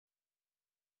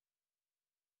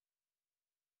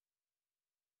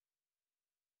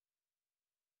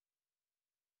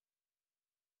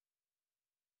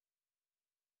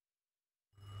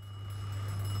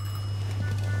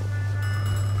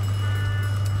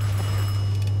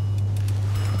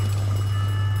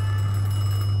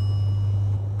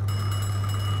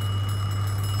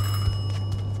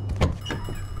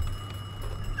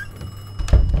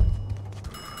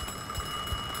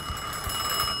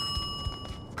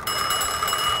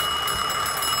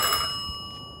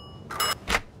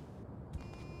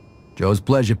Joe's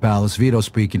pleasure, pal. It's Vito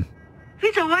speaking.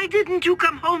 Vito, why didn't you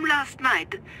come home last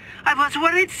night? I was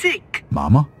worried sick.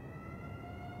 Mama?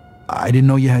 I didn't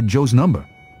know you had Joe's number.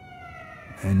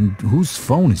 And whose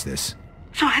phone is this?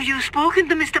 So have you spoken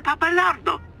to Mr.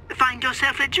 Pappalardo? Find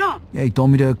yourself a job. Yeah, he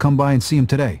told me to come by and see him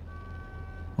today.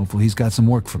 Hopefully he's got some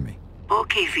work for me.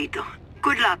 Okay, Vito.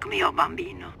 Good luck, mio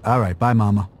bambino. All right, bye,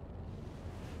 Mama.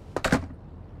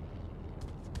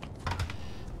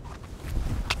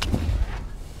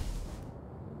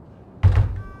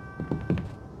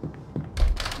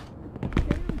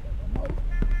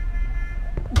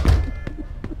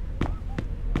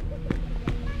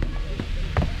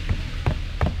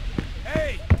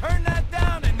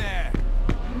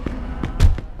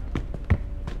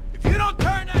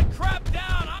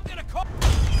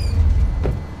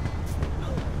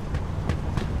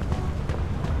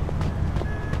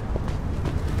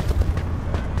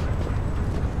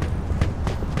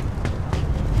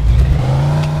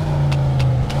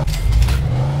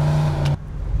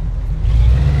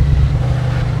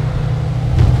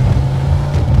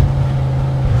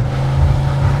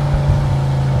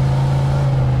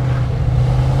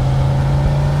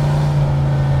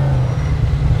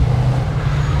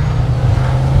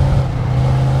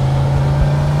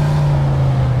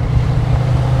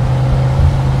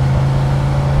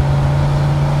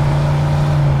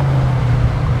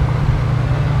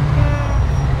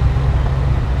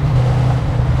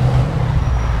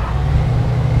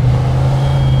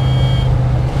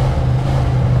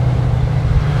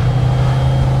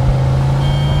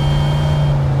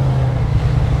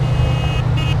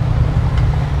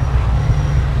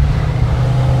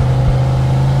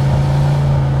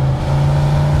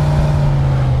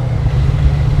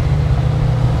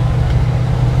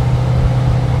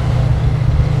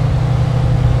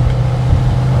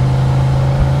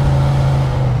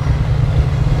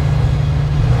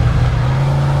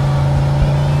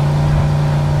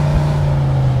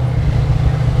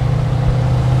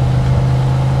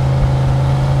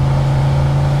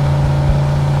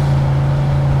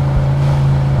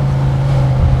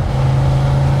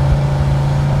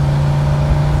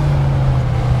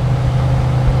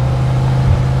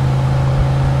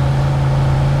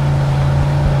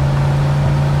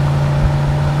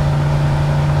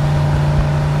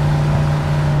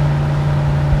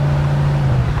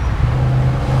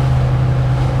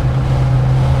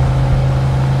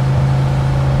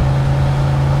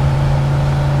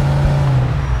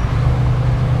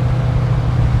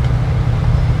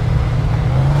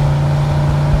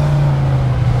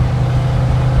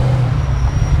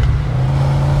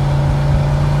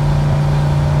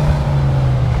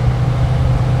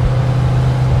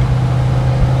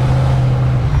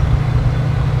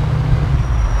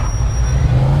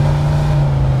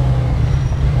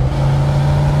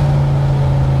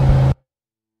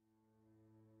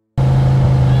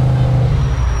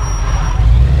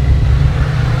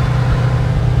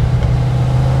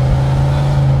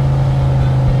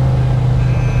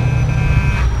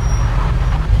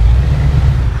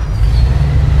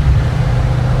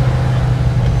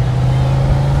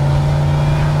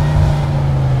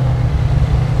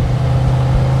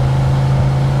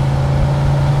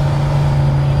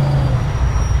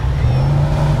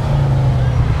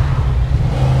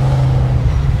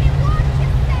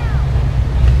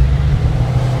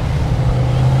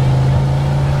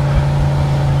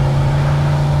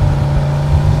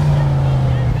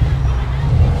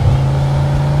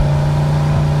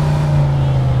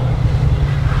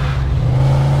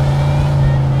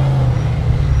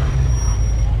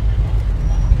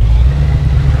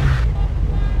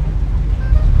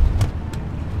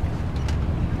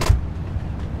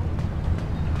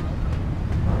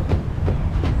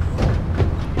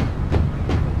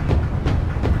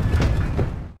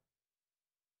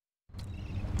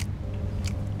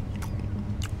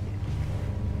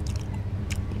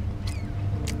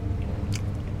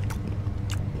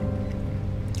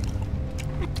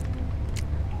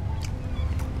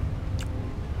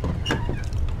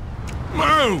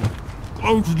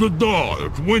 Close the door.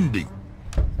 It's windy.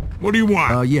 What do you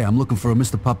want? Yeah, I'm looking for a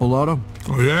Mr. Pappalardo.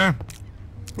 Oh, yeah?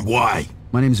 Why?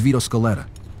 My name's Vito Scaletta.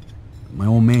 My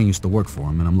old man used to work for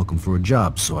him, and I'm looking for a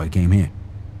job, so I came here.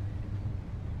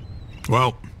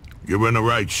 Well, you're in the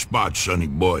right spot, sonny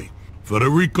boy.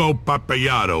 Federico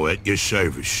Pappalardo at your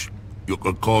service. You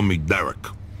can call me Derek.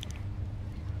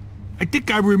 I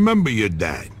think I remember your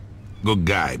dad. Good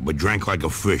guy, but drank like a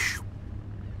fish.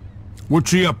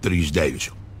 What's he up to these days?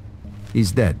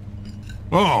 He's dead.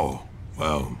 Oh,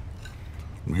 well,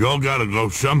 we all gotta go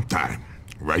sometime.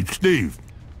 Right, Steve?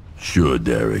 Sure,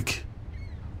 Derek.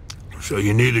 So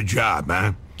you need a job,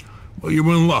 huh? Well, you're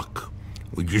in luck.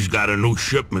 We just got a new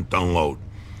shipment to unload.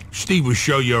 Steve will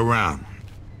show you around.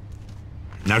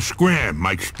 Now scram,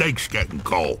 my steak's getting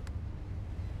cold.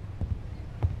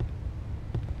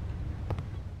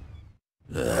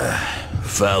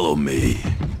 Follow me.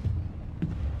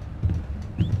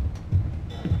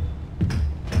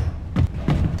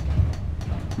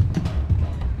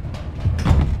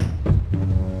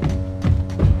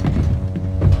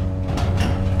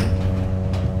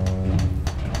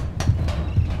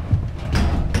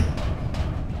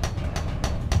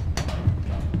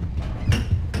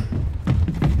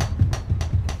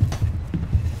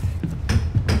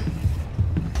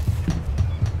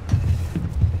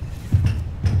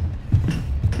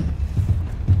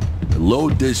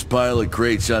 Load this pile of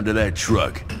crates onto that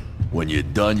truck. When you're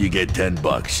done, you get 10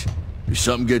 bucks. If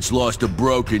something gets lost or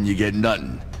broken, you get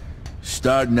nothing.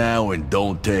 Start now and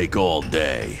don't take all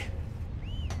day.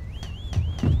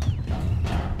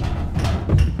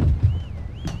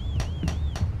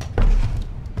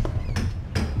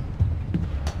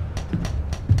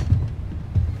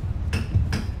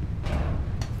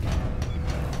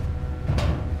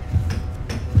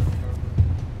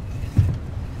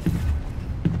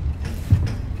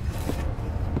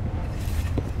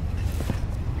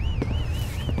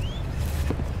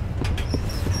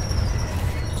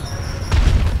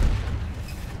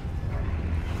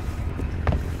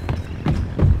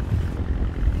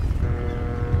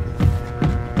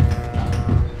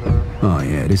 Oh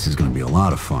yeah, this is gonna be a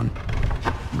lot of fun.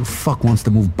 Who the fuck wants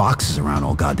to move boxes around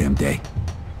all goddamn day?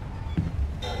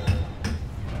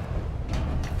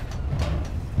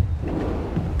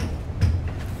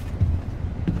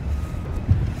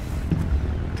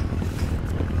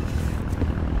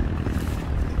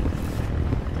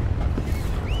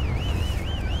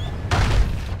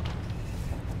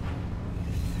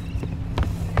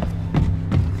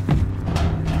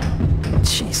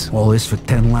 Jeez, all this for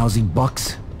 10 lousy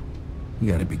bucks?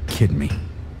 You gotta be kidding me.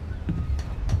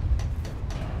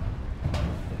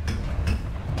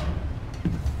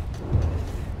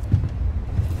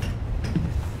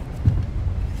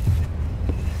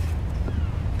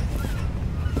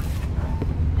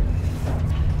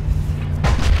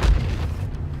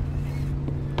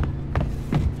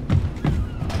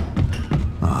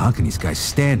 Oh, how can these guys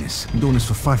stand this? I'm doing this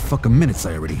for 5 fucking minutes.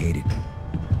 I already hate it.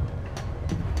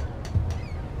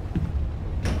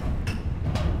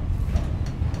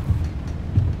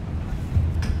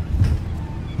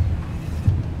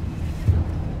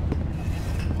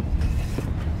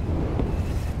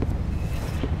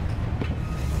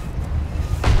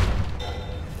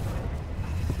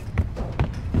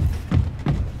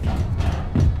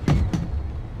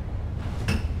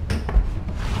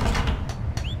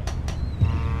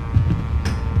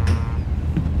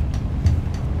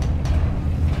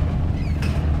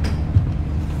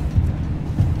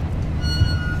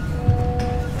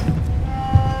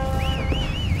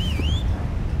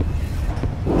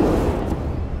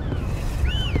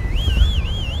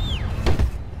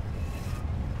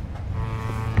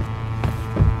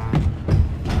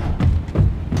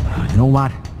 You know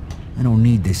what? I don't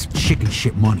need this chicken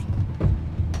shit money.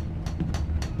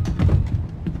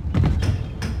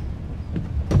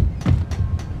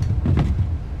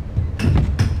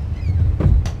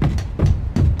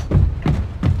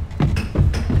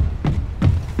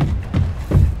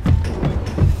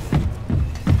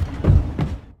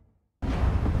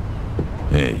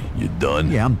 Hey, you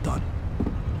done? Yeah, I'm done.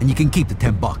 And you can keep the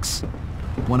 10 bucks.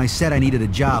 When I said I needed a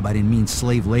job, I didn't mean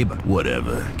slave labor.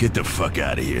 Whatever. Get the fuck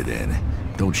out of here then.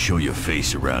 Don't show your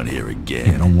face around here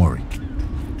again. Yeah, don't worry.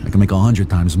 I can make 100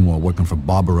 times more working for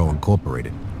Barbaro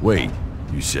Incorporated. Wait,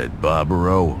 you said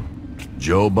Barbaro?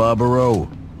 Joe Barbaro?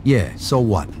 Yeah, so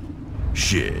what?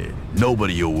 Shit,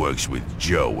 nobody who works with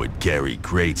Joe would carry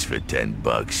crates for 10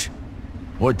 bucks.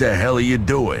 What the hell are you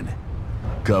doing?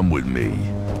 Come with me.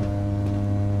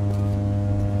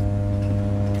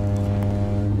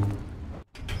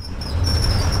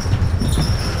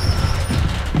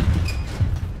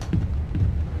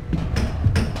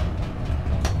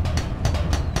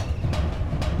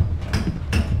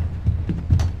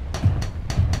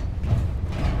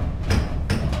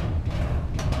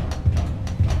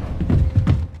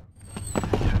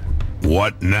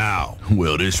 What now?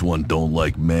 Well, this one don't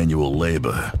like manual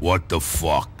labor. What the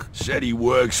fuck? Said he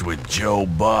works with Joe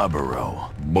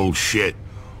Barbaro. Bullshit.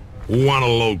 Who wanna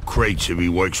load crates if he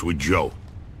works with Joe?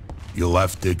 You'll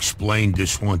have to explain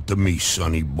this one to me,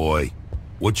 sonny boy.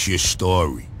 What's your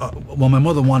story? Well, my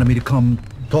mother wanted me to come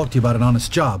talk to you about an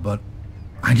honest job, but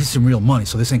I need some real money,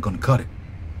 so this ain't gonna cut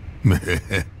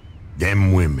it.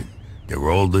 Them women,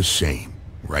 they're all the same.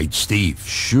 Right, Steve?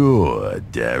 Sure,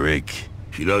 Derek.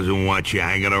 She doesn't want you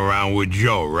hanging around with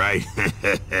Joe, right?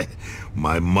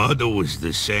 My mother was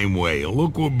the same way.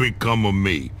 Look what become of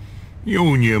me.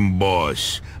 Union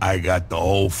boss. I got the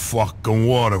whole fucking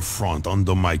waterfront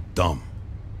under my thumb.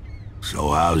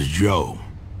 So how's Joe?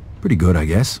 Pretty good, I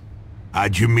guess.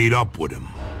 How'd you meet up with him?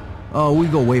 Oh, we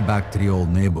go way back to the old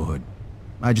neighborhood.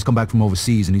 I just come back from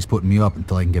overseas and he's putting me up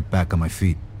until I can get back on my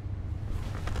feet.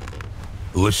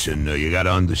 Listen, you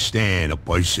gotta understand, a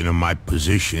person in my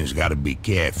position's gotta be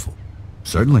careful.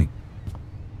 Certainly.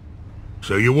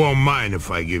 So you won't mind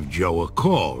if I give Joe a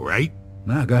call, right?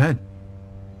 Nah, go ahead.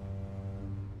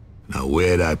 Now,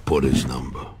 where'd I put his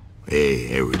number? Hey,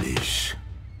 here it is.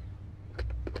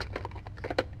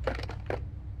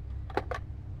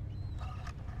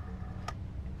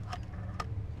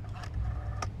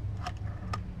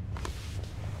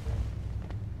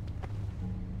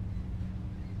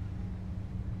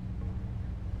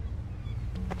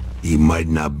 He might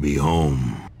not be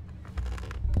home.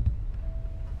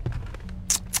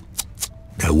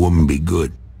 That wouldn't be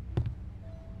good.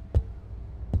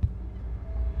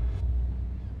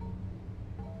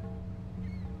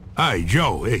 Hi,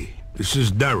 Joe. Hey, this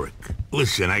is Derek.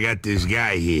 Listen, I got this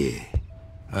guy here.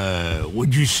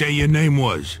 What'd you say your name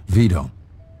was? Vito.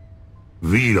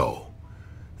 Vito.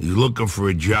 He's looking for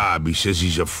a job. He says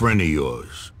he's a friend of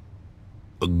yours.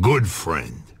 A good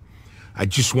friend. I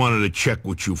just wanted to check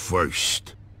with you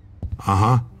first.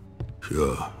 Uh-huh.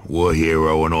 Sure. War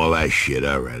hero and all that shit.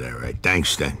 All right.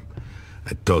 Thanks, then.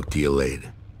 I'll talk to you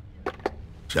later.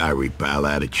 Sorry, pal.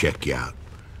 I had to check you out.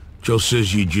 Joe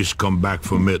says you just come back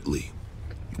from Italy.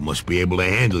 You must be able to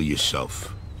handle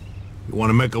yourself. You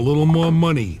want to make a little more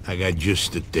money? I got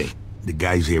just the thing. The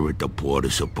guys here at the port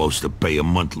are supposed to pay a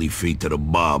monthly fee to the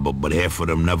barber, but half of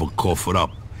them never cough it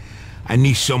up. I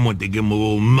need someone to give them a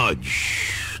little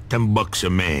nudge. $10 a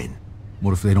man.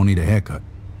 What if they don't need a haircut?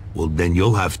 Well, then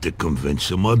you'll have to convince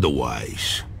them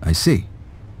otherwise. I see.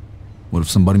 What if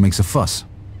somebody makes a fuss?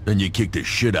 Then you kick the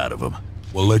shit out of them.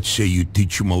 Well, let's say you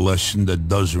teach them a lesson that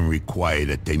doesn't require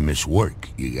that they miss work.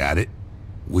 You got it?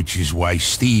 Which is why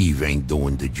Steve ain't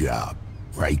doing the job.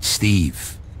 Right,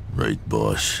 Steve? Right,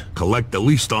 boss. Collect at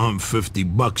least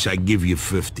 $150, I give you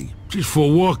 50. Just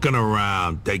for walking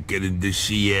around, taking in the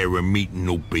sea air and meeting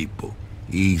new people.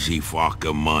 Easy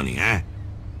fucking money, huh?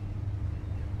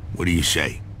 What do you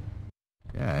say?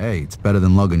 Yeah, hey, it's better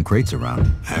than lugging crates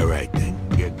around. All right, then.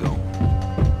 Get going.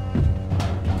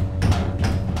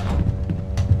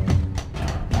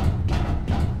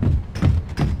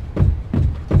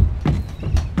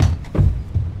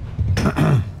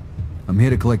 I'm here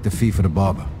to collect the fee for the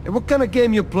barber. Hey, what kind of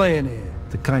game you playing here?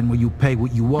 The kind where you pay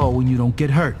what you owe and you don't get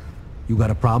hurt. You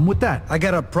got a problem with that? I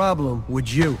got a problem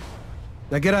with you.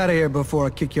 Now get out of here before I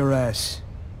kick your ass.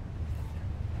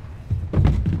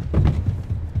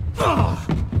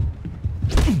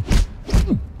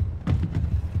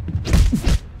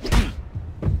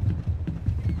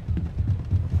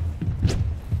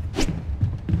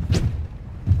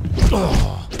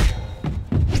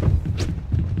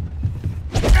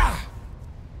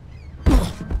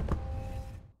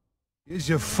 Here's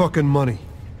your fucking money.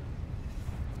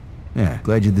 Yeah,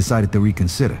 glad you decided to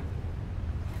reconsider.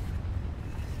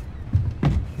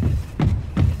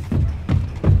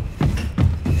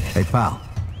 Hey, pal.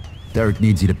 Derek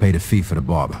needs you to pay the fee for the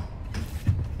barber.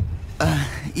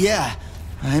 Yeah.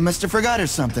 I must have forgot or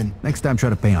something. Next time, try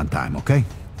to pay on time, okay?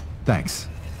 Thanks.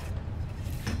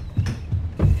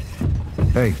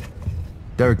 Hey,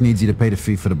 Derek needs you to pay the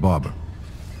fee for the barber.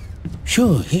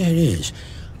 Sure, here it is.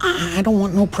 I don't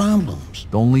want no problems.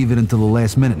 Don't leave it until the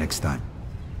last minute next time.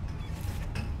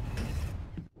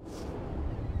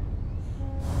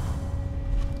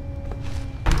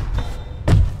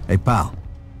 Hey, pal.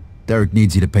 Derek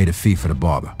needs you to pay the fee for the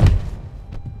barber.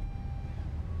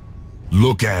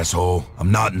 Look, asshole,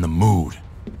 I'm not in the mood.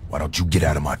 Why don't you get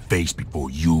out of my face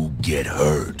before you get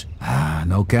hurt? Ah,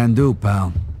 no can do,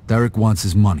 pal. Derek wants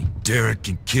his money. Derek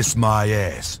can kiss my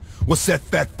ass. What's that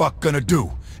fat fuck gonna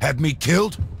do? Have me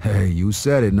killed? Hey, you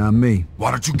said it, not me.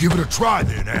 Why don't you give it a try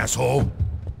then, asshole?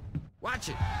 Watch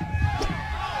it.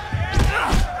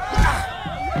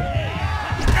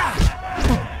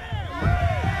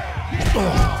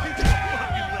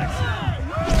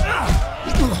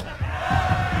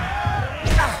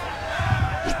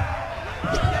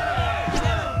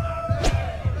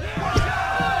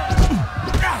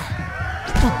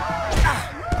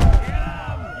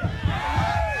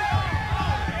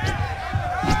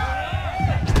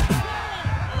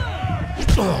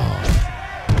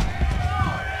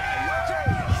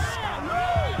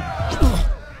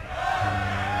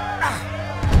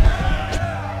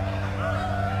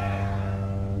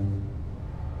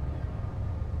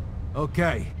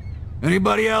 Okay.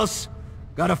 Anybody else?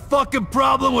 Got a fucking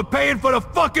problem with paying for the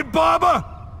fucking barber?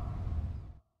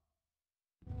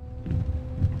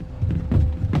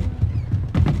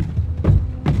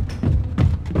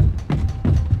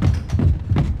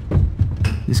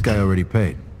 This guy already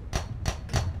paid.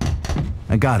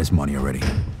 I got his money already.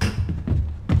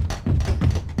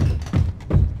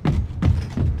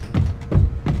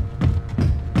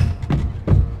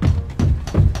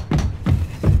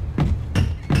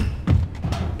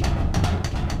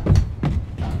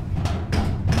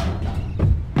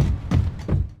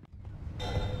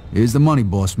 Here's the money,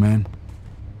 boss man.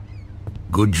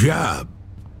 Good job.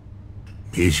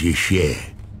 Here's your share.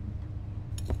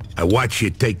 I watched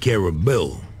you take care of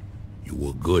Bill. You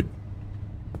were good.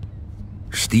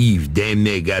 Steve damn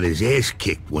near got his ass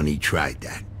kicked when he tried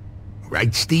that.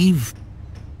 Right, Steve?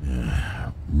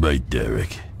 Right,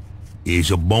 Derek.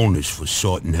 Here's a bonus for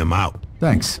sorting him out.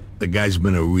 Thanks. The guy's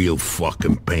been a real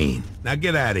fucking pain. Now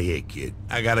get out of here, kid.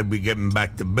 I gotta be getting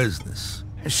back to business.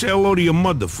 Say hello to your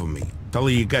mother for me. Tell her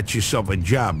you got yourself a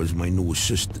job as my new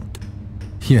assistant.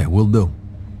 Yeah, will do.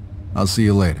 I'll see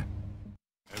you later.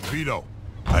 And Vito,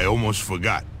 I almost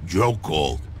forgot. Joe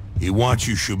called. He wants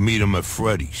you should meet him at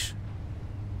Freddy's.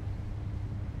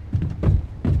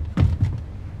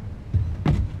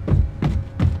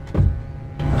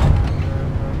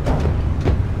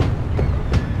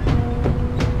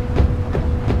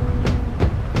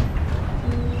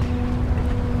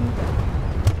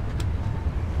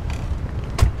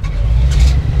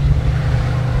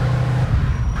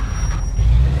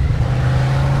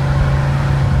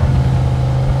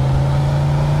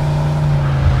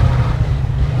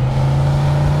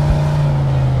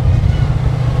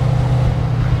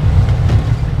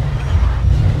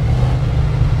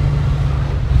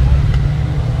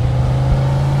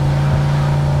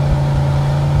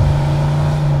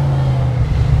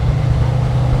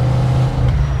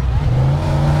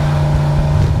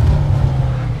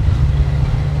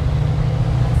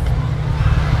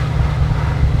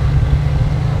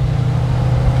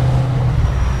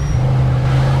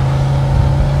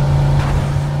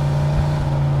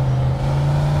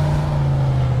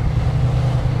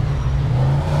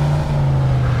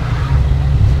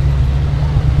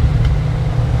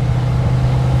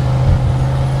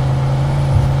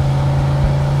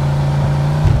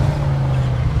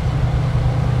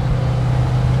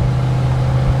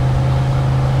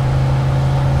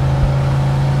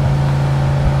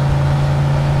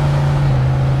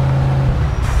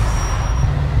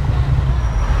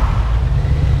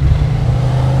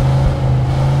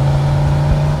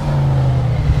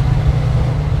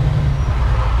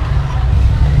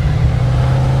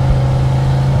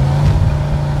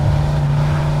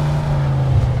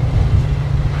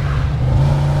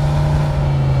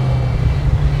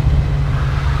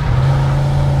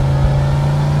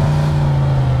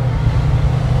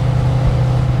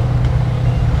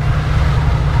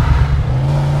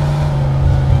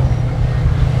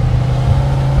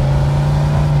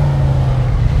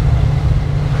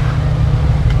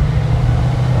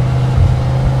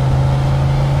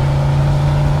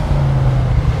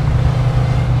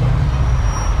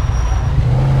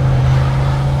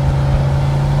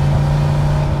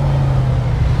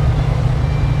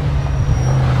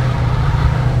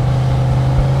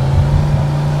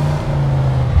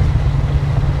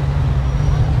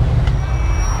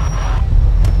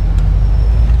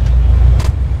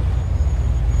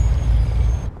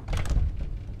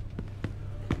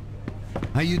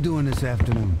 How you doing this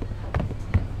afternoon?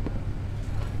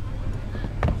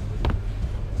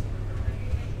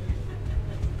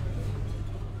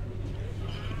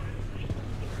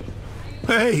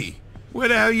 Hey, where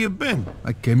the hell you been?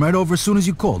 I came right over as soon as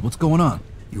you called. What's going on?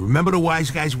 You remember the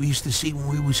wise guys we used to see when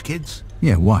we was kids?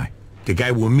 Yeah, why? The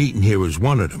guy we're meeting here is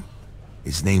one of them.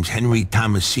 His name's Henry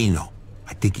Tomasino.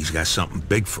 I think he's got something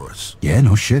big for us. Yeah,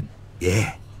 no shit.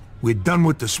 Yeah. We're done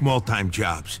with the small-time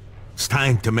jobs. It's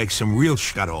time to make some real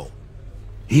shuttle.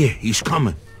 Here, he's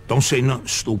coming. Don't say nothing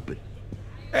stupid.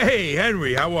 Hey,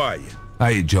 Henry, how are you?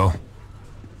 Hiya, Joe.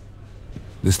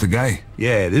 This the guy?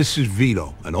 Yeah, this is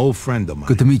Vito, an old friend of mine.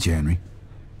 Good to meet you, Henry.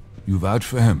 You vouch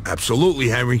for him? Absolutely,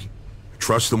 Henry.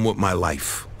 Trust him with my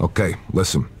life. Okay,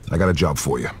 listen. I got a job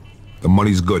for you. The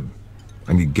money's good.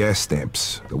 I need gas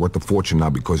stamps. They're worth a fortune now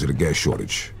because of the gas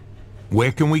shortage.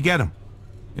 Where can we get them?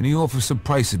 In the Office of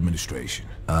Price Administration.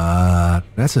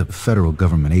 That's a federal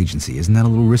government agency. Isn't that a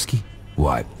little risky?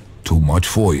 What? Too much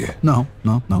for you? No.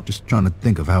 Just trying to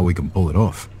think of how we can pull it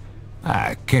off.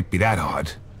 It can't be that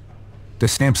hard. The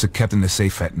stamps are kept in the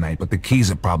safe at night, but the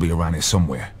keys are probably around here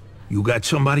somewhere. You got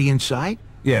somebody inside?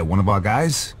 Yeah, one of our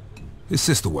guys. His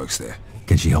sister works there.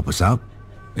 Can she help us out?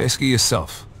 Ask her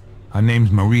yourself. Her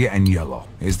name's Maria Agnello.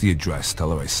 Here's the address. Tell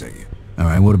her I sent you. All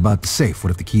right, what about the safe?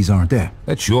 What if the keys aren't there?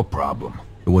 That's your problem.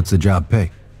 So what's the job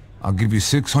pay? I'll give you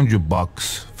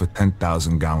 $600 for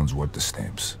 10,000 gallons worth of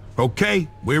stamps. Okay,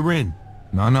 we're in.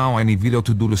 No, I need Vito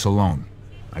to do this alone.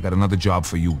 I got another job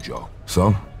for you, Joe.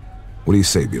 So? What do you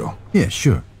say, Vito? Yeah,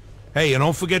 sure. Hey, and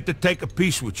don't forget to take a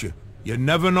piece with you. You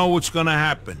never know what's gonna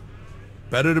happen.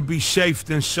 Better to be safe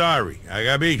than sorry.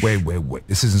 Agabish. Wait.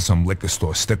 This isn't some liquor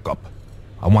store stick-up.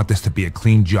 I want this to be a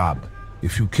clean job.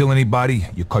 If you kill anybody,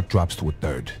 your cut drops to a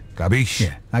third. Gabish?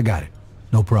 Yeah, I got it.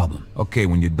 No problem. Okay,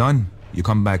 when you're done, you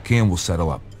come back here and we'll settle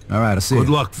up. All right, I'll see you.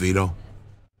 Good luck, Vito.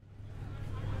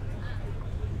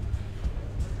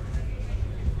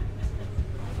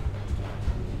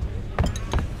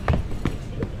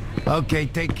 Okay,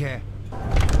 take care.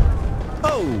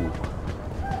 Oh!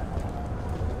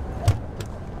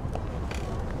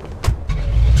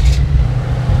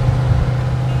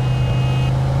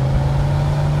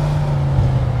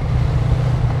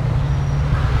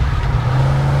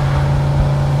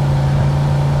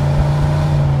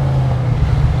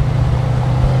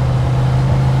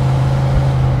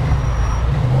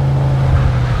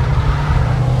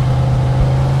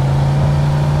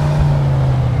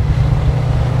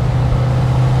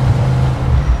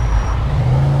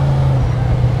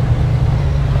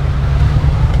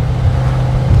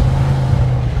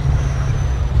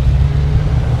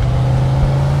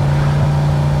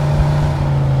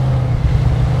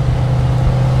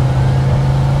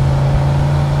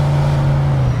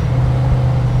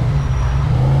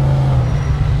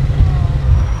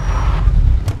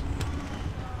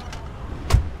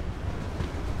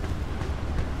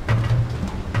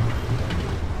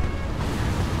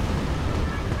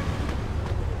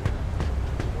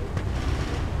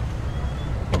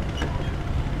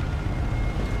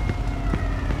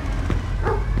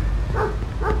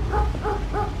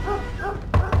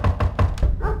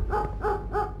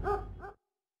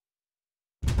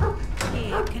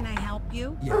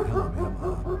 Yeah, hello,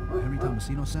 ma'am. Henry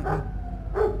Tomasino sent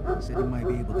me. He said he might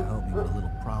be able to help me with a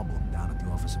little problem down at the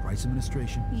Office of Rights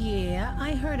Administration. Yeah,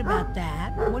 I heard about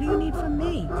that. What do you need from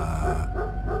me?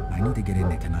 I need to get in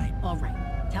there tonight. All right,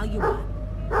 tell you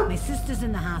what. My sister's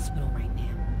in the hospital right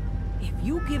now. If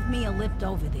you give me a lift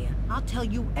over there, I'll tell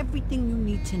you everything you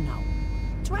need to know.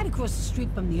 It's right across the street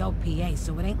from the OPA,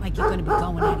 so it ain't like you're gonna be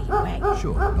going out of your way.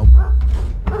 Sure, no problem.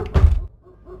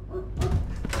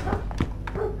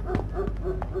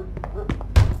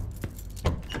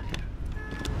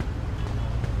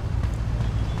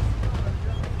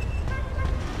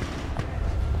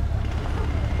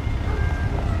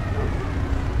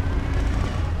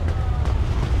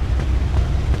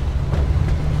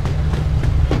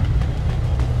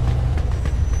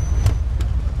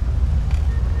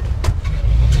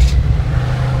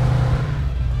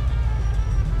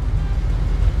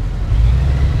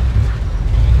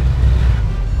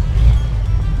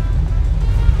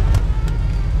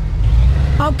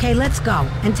 Okay, let's go.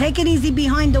 And take it easy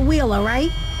behind the wheel, all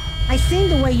right? I seen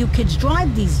the way you kids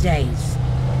drive these days.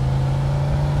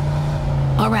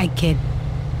 All right, kid.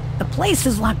 The place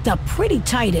is locked up pretty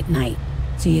tight at night,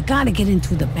 so you gotta get in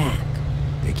through the back.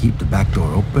 They keep the back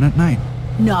door open at night?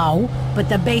 No, but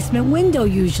the basement window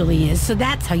usually is, so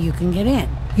that's how you can get in.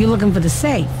 You're looking for the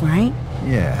safe, right?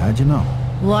 Yeah, how'd you know?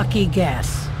 Lucky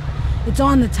guess. It's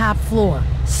on the top floor.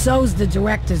 So's the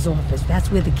director's office. That's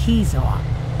where the keys are.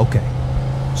 Okay.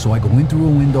 So I go in through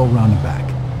a window around the back,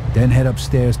 then head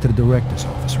upstairs to the director's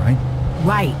office, right?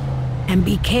 Right. And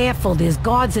be careful, there's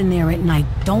guards in there at night.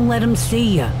 Don't let them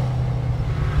see you.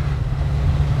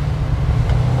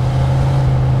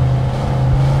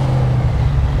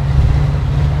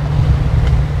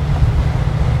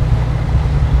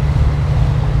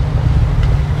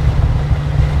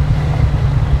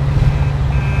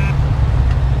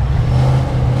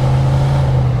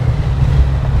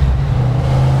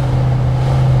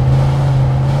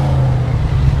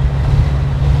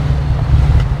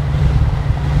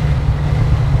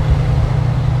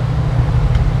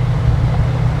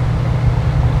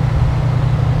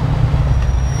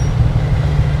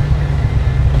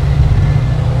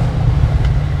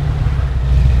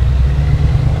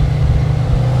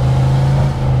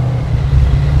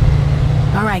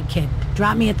 Kid,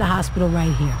 drop me at the hospital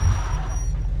right here.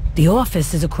 The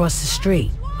office is across the street.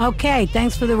 Okay,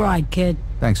 thanks for the ride, kid.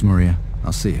 Thanks, Maria.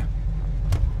 I'll see you.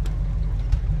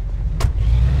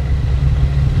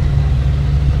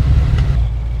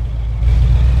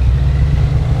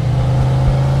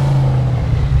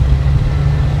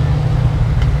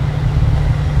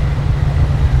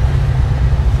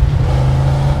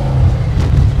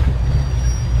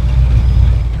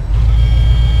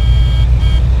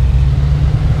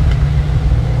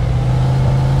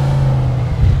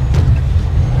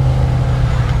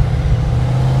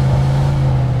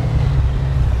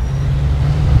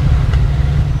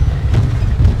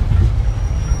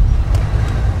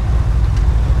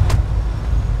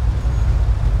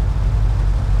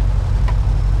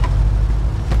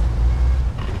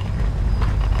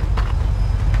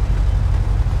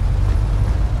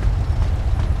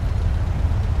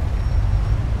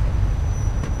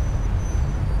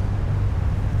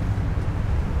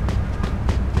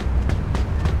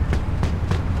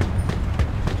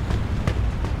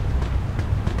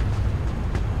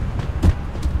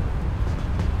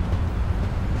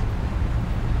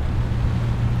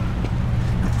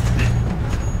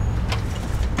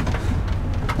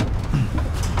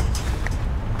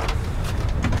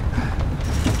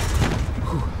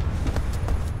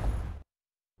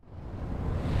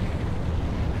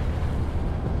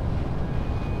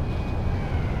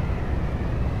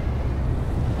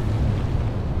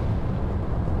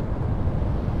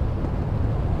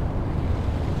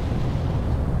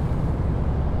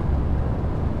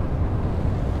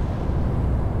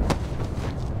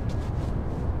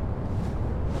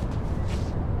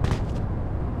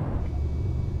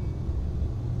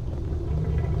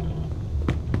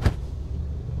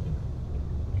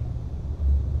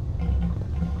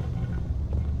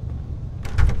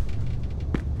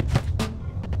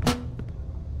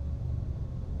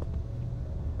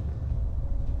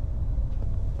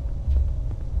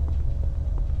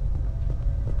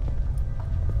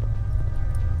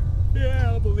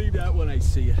 believe that when I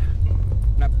see it.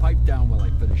 Now pipe down while I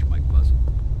finish my puzzle.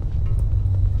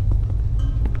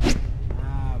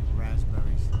 Ah,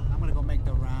 raspberries. I'm gonna go make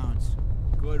the rounds.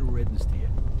 Good riddance to you.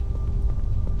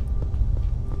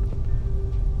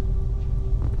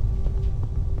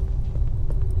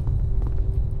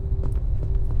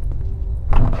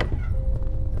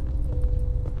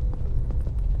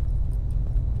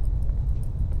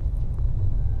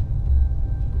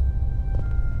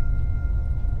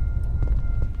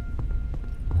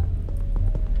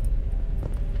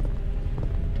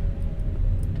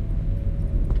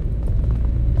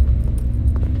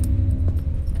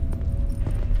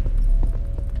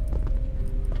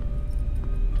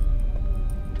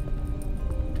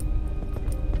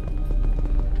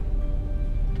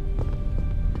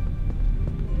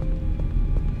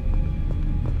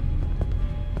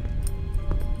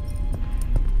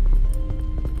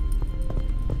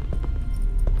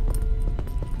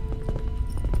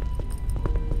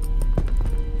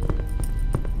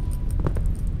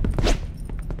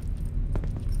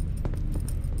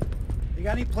 You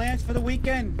got any plans for the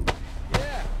weekend?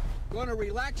 Yeah, gonna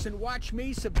relax and watch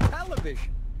me some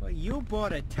television. Well, you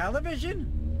bought a television?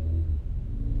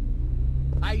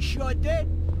 I sure did.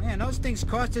 Man, those things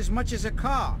cost as much as a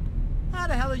car. How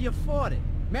the hell did you afford it?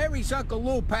 Mary's Uncle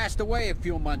Lou passed away a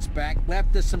few months back,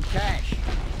 left us some cash.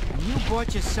 And you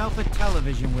bought yourself a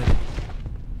television with it.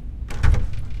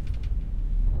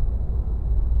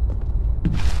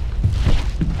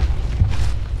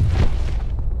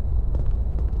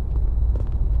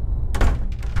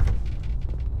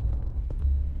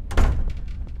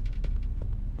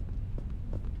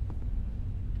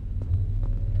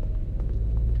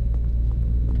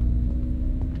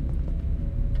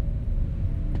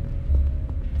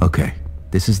 Okay,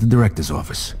 this is the director's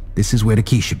office. This is where the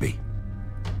key should be.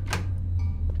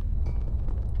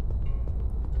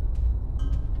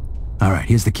 All right,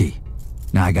 here's the key.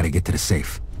 Now I gotta get to the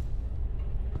safe.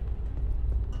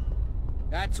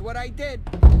 That's what I did.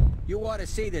 You ought to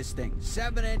see this thing.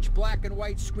 7-inch black and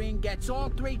white screen gets all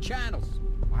 3 channels.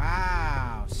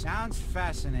 Wow, sounds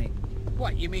fascinating.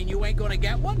 What, you mean you ain't gonna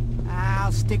get one?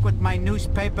 I'll stick with my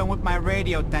newspaper and with my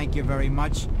radio, thank you very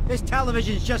much. This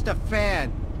television's just a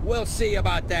fad. We'll see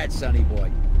about that, sonny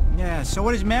boy. Yeah, so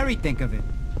what does Mary think of it?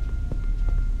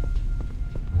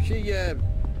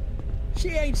 She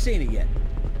ain't seen it yet.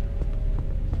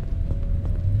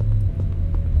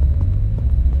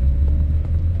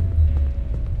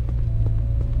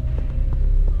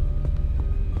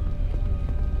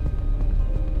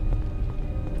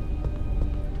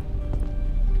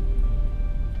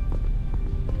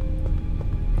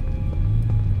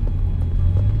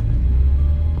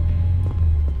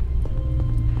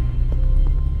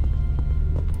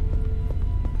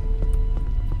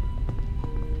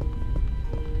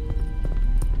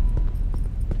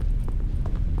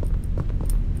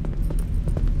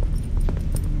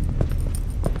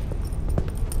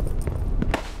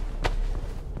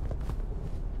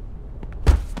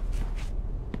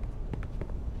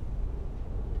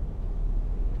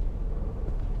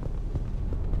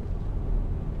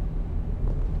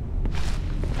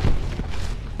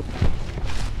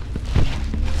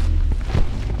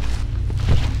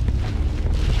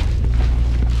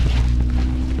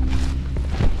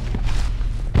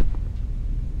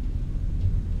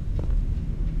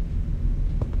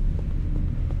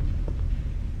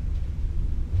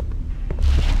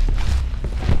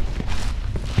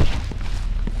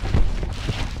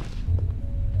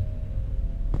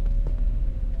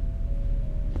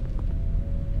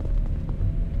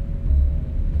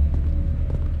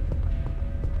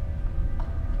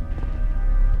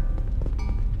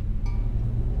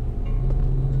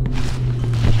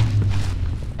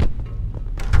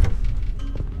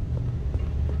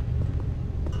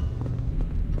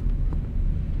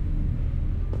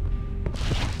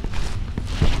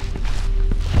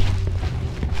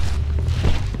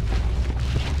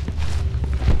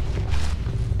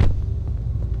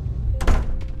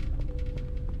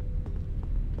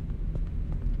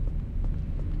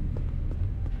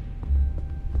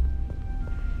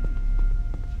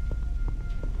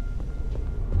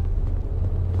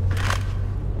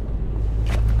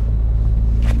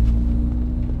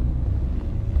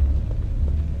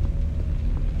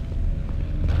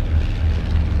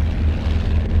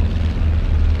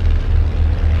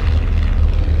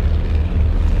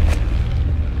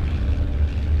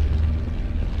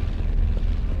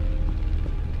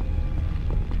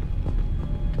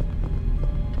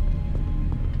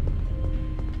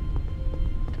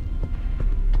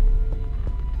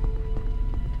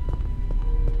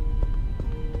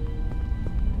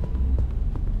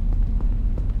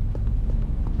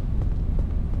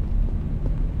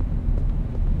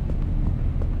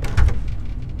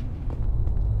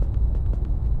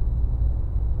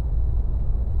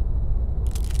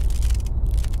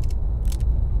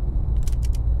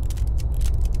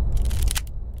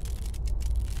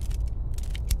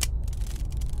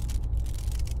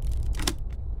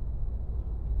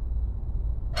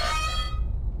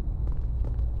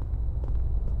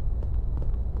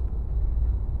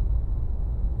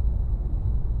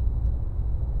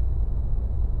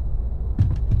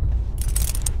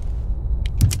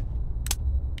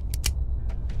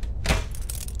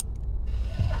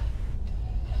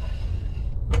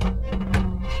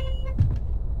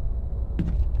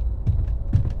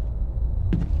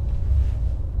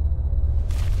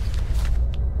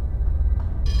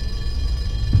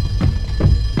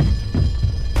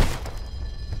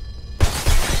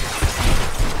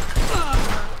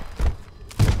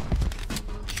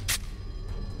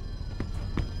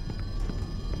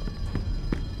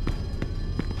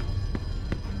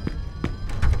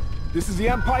 This is the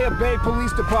Empire Bay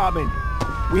Police Department.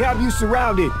 We have you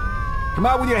surrounded. Come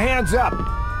out with your hands up.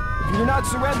 If you do not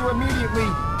surrender immediately,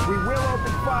 we will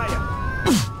open fire.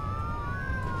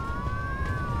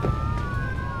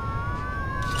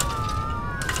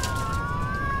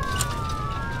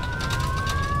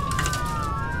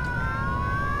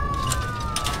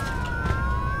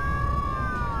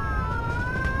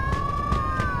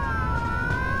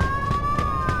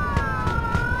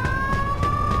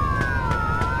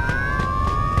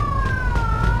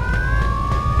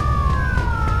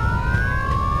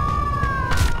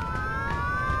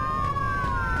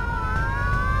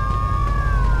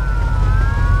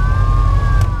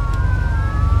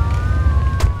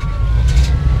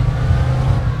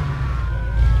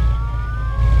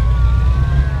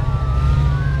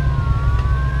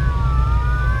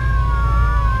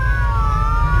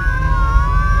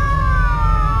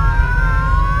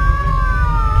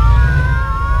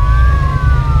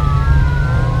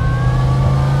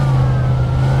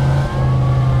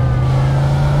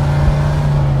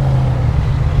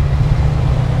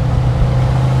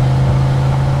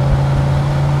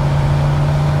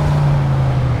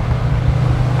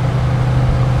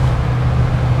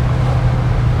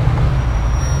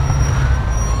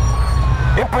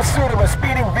 Pursuit of a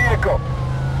speeding vehicle.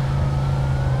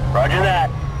 Roger that.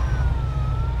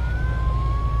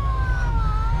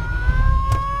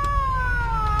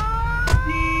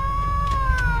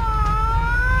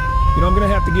 You know, I'm gonna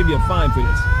have to give you a fine for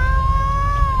this.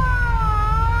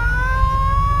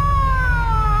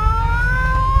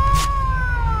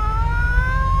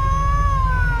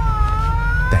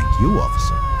 Thank you,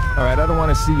 officer. All right, I don't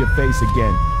want to see your face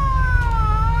again.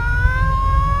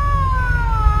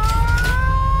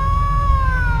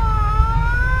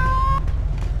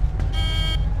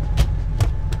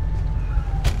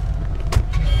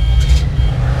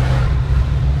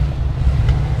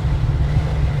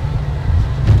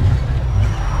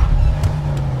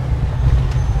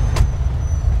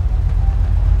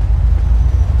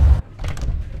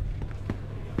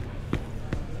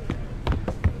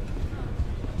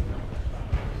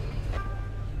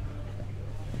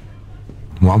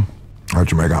 Well,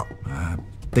 how'd you make out?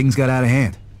 Things got out of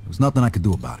hand. There was nothing I could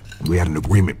do about it. We had an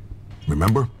agreement,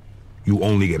 remember? You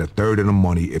only get a third of the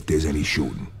money if there's any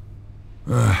shooting.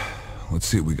 Let's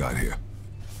see what we got here.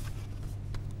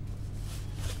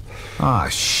 Ah,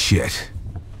 shit.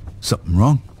 Something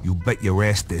wrong? You bet your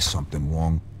ass there's something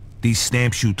wrong. These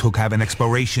stamps you took have an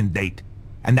expiration date,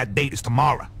 and that date is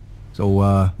tomorrow.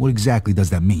 So, what exactly does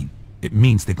that mean? It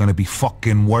means they're gonna be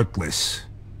fucking worthless.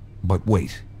 But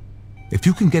wait. If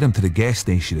you can get them to the gas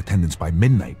station attendants by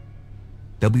midnight,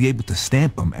 they'll be able to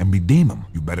stamp them and redeem them.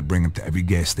 You better bring them to every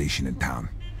gas station in town.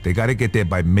 They gotta get there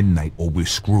by midnight or we're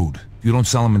screwed. If you don't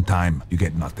sell them in time, you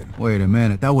get nothing. Wait a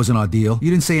minute, that wasn't our deal.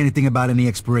 You didn't say anything about any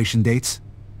expiration dates?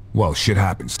 Well, shit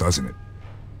happens, doesn't it?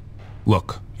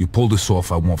 Look, you pull this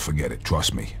off, I won't forget it,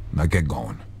 trust me. Now get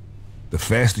going. The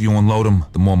faster you unload them,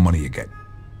 the more money you get.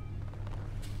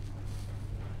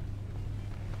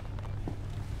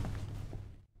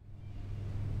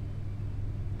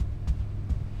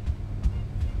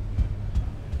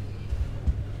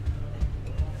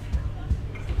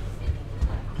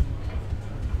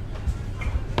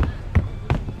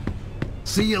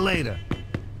 See you later.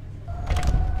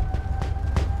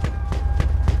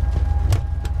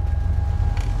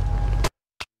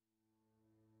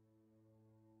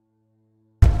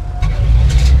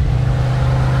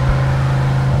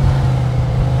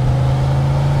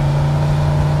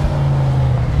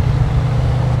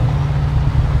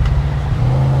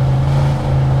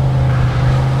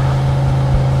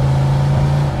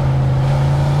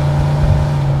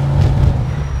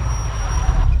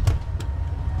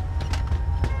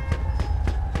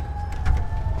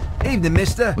 Evening,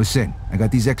 mister. Listen, I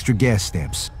got these extra gas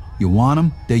stamps. You want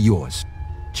them? They're yours.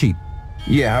 Cheap.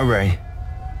 Yeah, all right.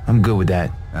 I'm good with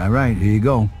that. All right, here you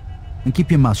go. And keep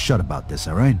your mouth shut about this,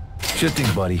 all right? Sure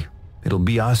thing, buddy. It'll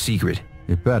be our secret.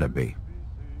 It better be.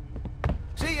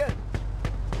 See ya.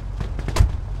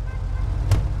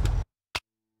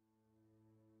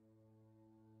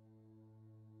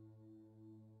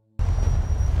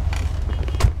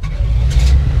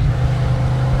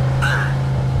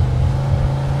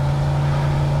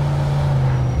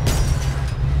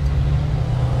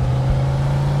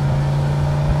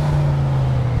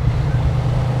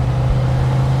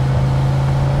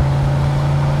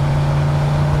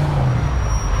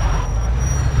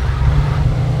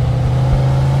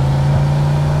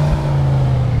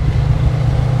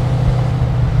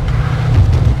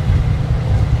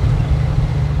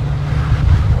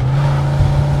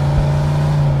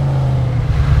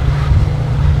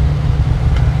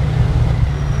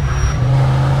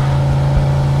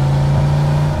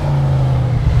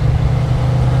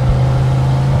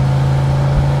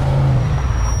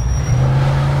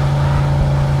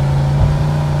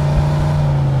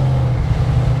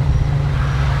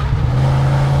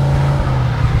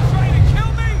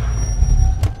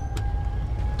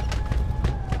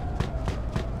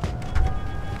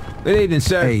 Good evening,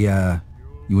 sir. Hey,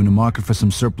 you in the market for some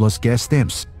surplus gas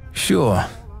stamps? Sure.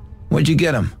 Where'd you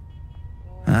get them?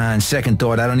 On second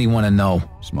thought, I don't even want to know.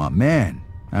 Smart man.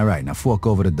 All right, now fork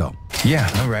over the dough. Yeah,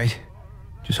 all right.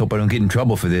 Just hope I don't get in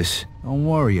trouble for this. Don't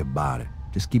worry about it.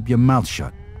 Just keep your mouth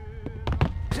shut.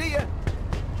 See ya.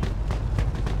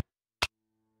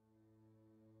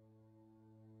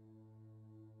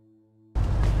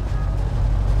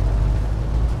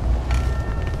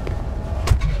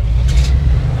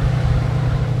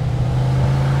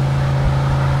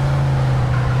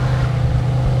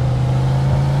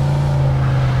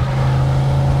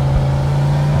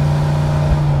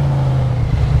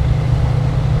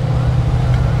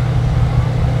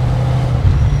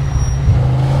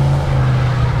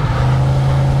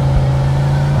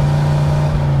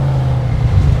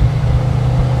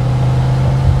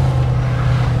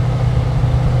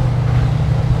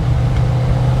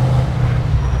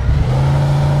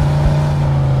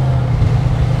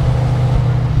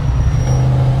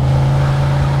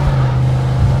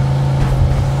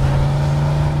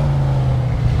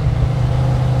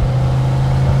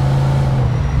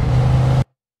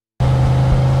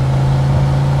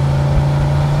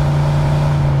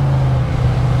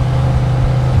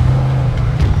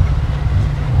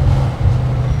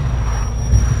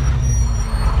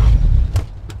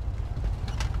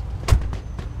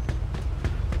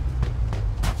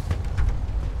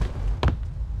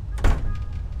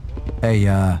 Hey,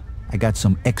 I got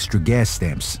some extra gas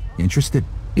stamps. You interested?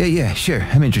 Yeah, sure.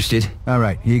 I'm interested. All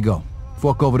right, here you go.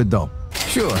 Fork over the dough.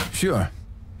 Sure.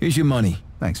 Here's your money.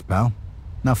 Thanks, pal.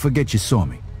 Now forget you saw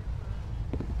me.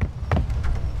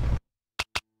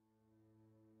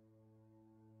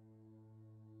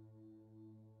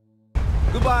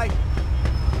 Goodbye.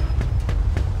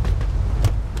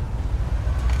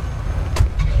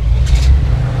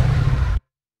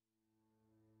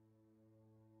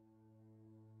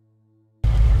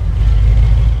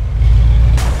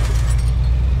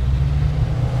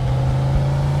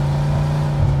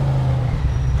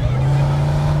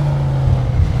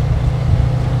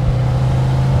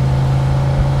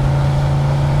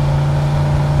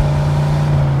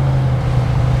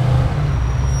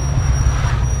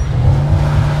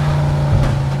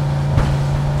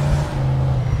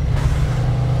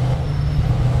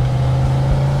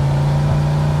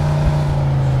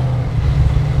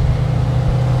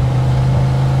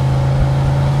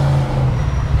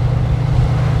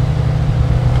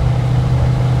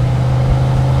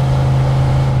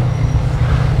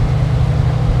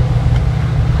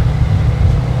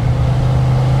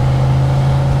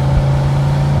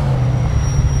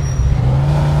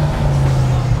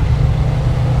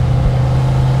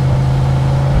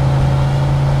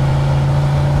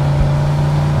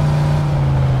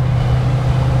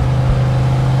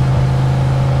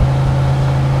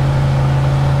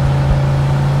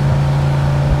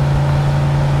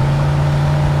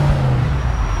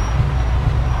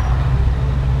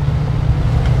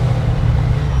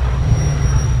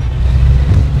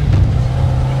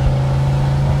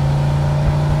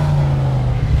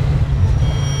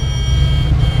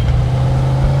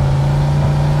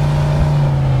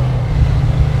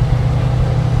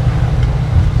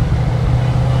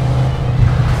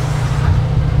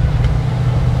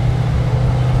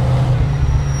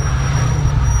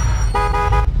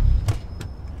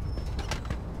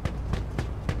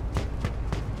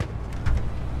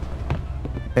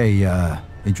 Hey,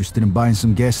 interested in buying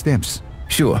some gas stamps?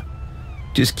 Sure.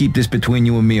 Just keep this between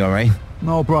you and me, all right?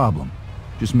 No problem.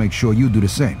 Just make sure you do the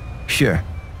same. Sure.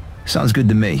 Sounds good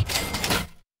to me.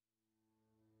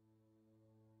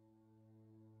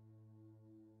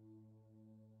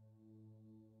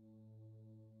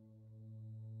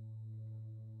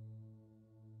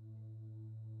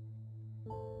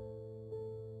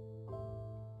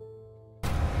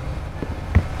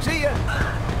 See ya.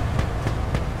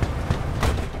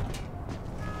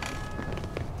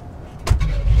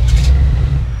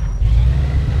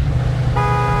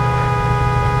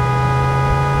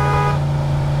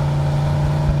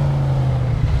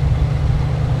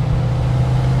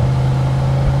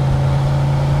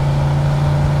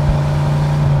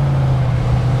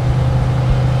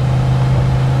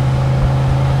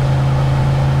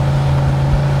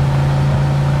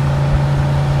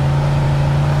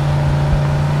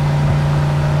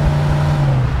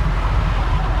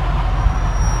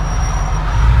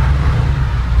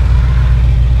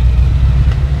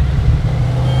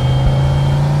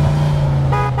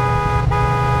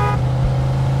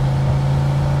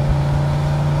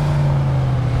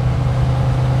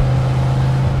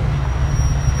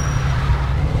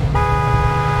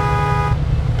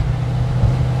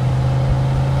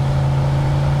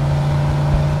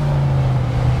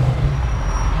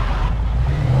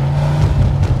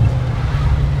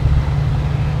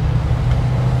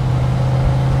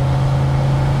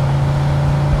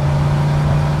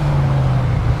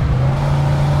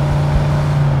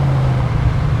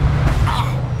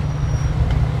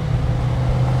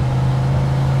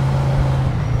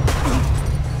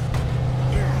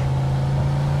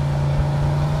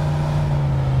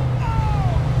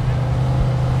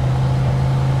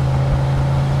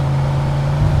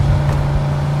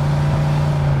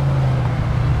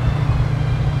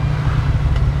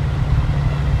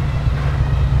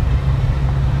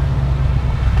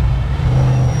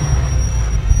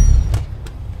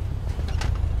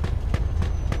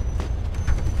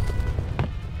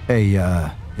 Hey,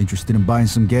 interested in buying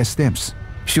some gas stamps?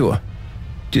 Sure.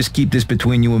 Just keep this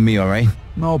between you and me, all right?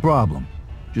 No problem.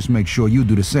 Just make sure you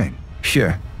do the same.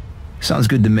 Sure. Sounds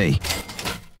good to me.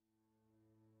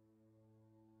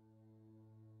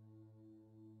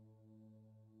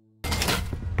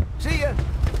 See ya.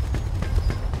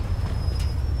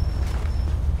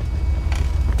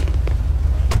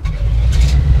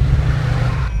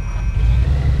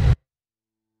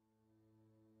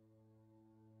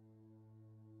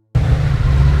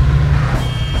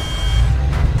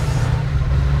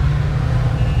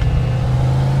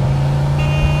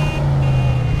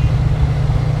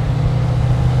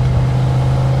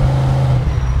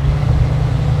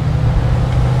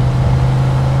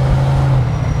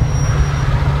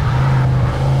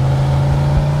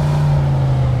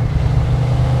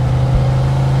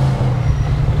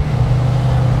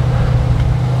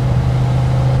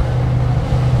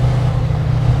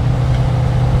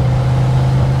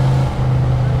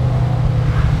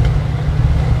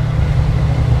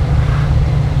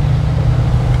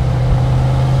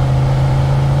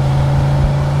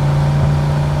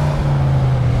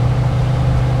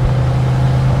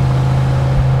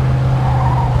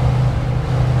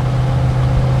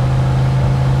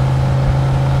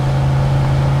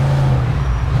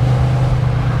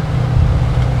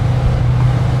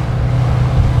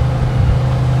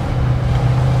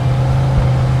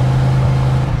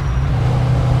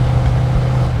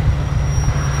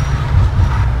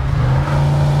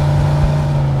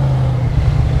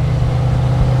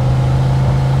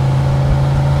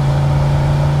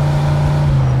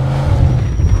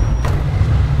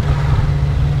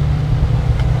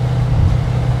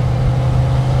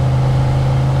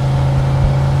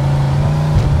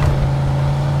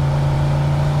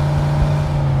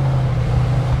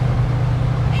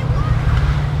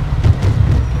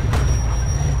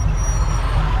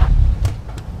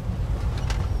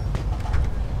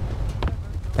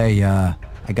 Hey,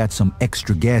 I got some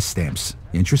extra gas stamps.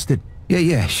 You interested?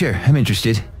 Yeah, sure. I'm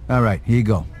interested. All right, here you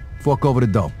go. Fork over the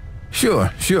dough. Sure.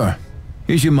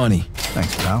 Here's your money.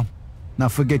 Thanks, pal. Now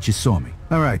forget you saw me.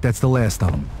 All right, that's the last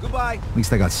of them. Goodbye. At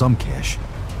least I got some cash.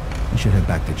 We should head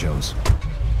back to Joe's.